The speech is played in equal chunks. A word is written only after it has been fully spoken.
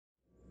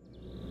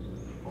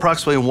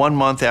Approximately 1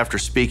 month after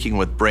speaking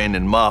with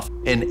Brandon Muff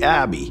and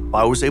Abby,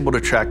 I was able to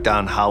track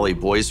down Holly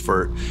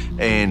Boisvert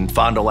in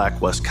Fond du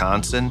Lac,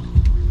 Wisconsin.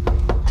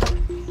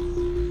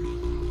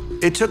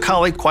 It took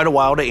Holly quite a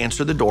while to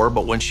answer the door,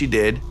 but when she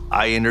did,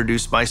 I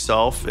introduced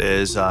myself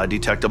as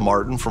Detective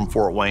Martin from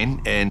Fort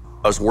Wayne, and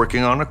I was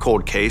working on a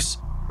cold case.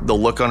 The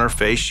look on her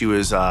face, she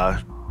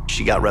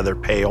got rather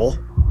pale.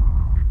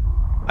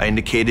 I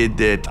indicated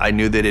that I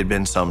knew that it had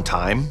been some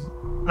time.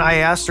 And I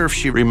asked her if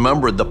she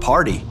remembered the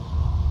party.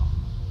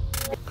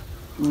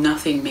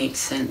 Nothing makes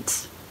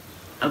sense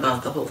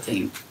about the whole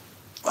thing.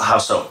 How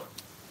so?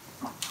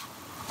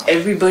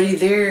 Everybody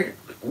there,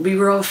 we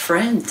were all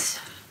friends.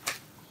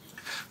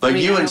 But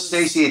you and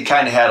Stacy had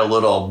kind of had a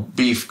little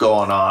beef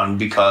going on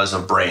because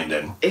of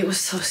Brandon. It was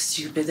so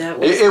stupid.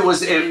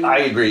 I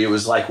agree. It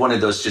was like one of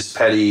those just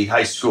petty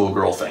high school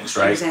girl things,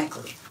 right?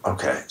 Exactly.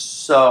 Okay,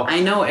 so... I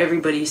know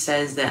everybody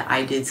says that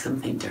I did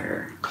something to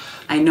her.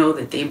 I know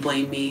that they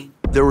blame me.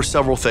 There were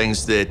several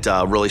things that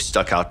really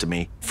stuck out to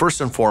me. First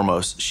and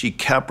foremost, she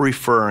kept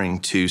referring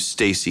to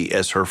Stacy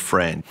as her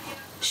friend.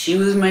 She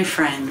was my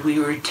friend. We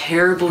were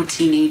terrible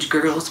teenage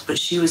girls, but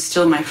she was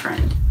still my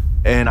friend.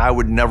 And I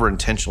would never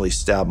intentionally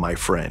stab my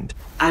friend.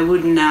 I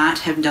would not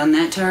have done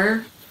that to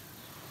her.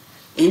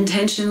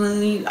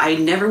 Intentionally, I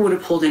never would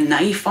have pulled a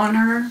knife on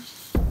her.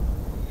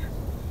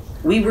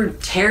 We were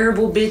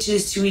terrible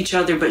bitches to each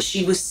other, but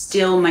she was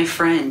still my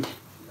friend.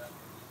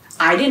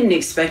 I didn't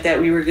expect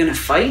that we were gonna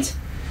fight.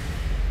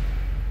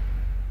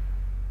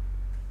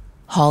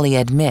 Holly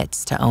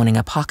admits to owning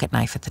a pocket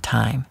knife at the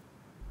time,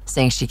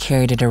 saying she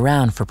carried it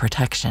around for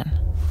protection.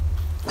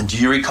 Do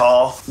you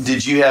recall,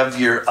 did you have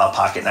your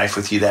pocket knife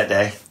with you that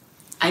day?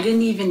 I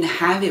didn't even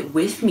have it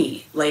with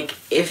me. Like,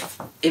 if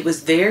it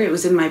was there, it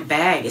was in my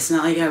bag. It's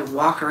not like I would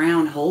walk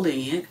around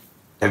holding it.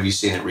 Have you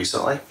seen it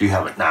recently? Do you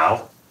have it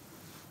now?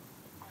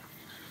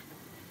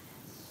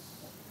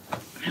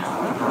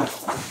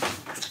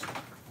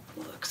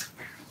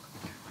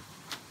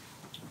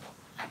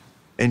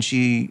 And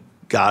she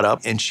got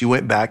up and she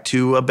went back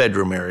to a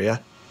bedroom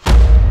area.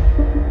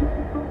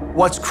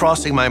 What's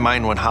crossing my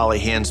mind when Holly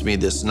hands me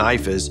this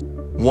knife is,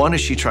 one,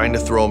 is she trying to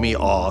throw me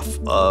off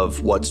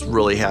of what's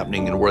really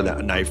happening and where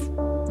that knife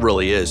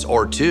really is?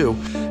 Or two,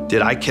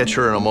 did I catch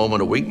her in a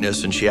moment of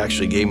weakness and she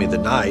actually gave me the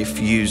knife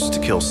used to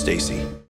kill Stacy?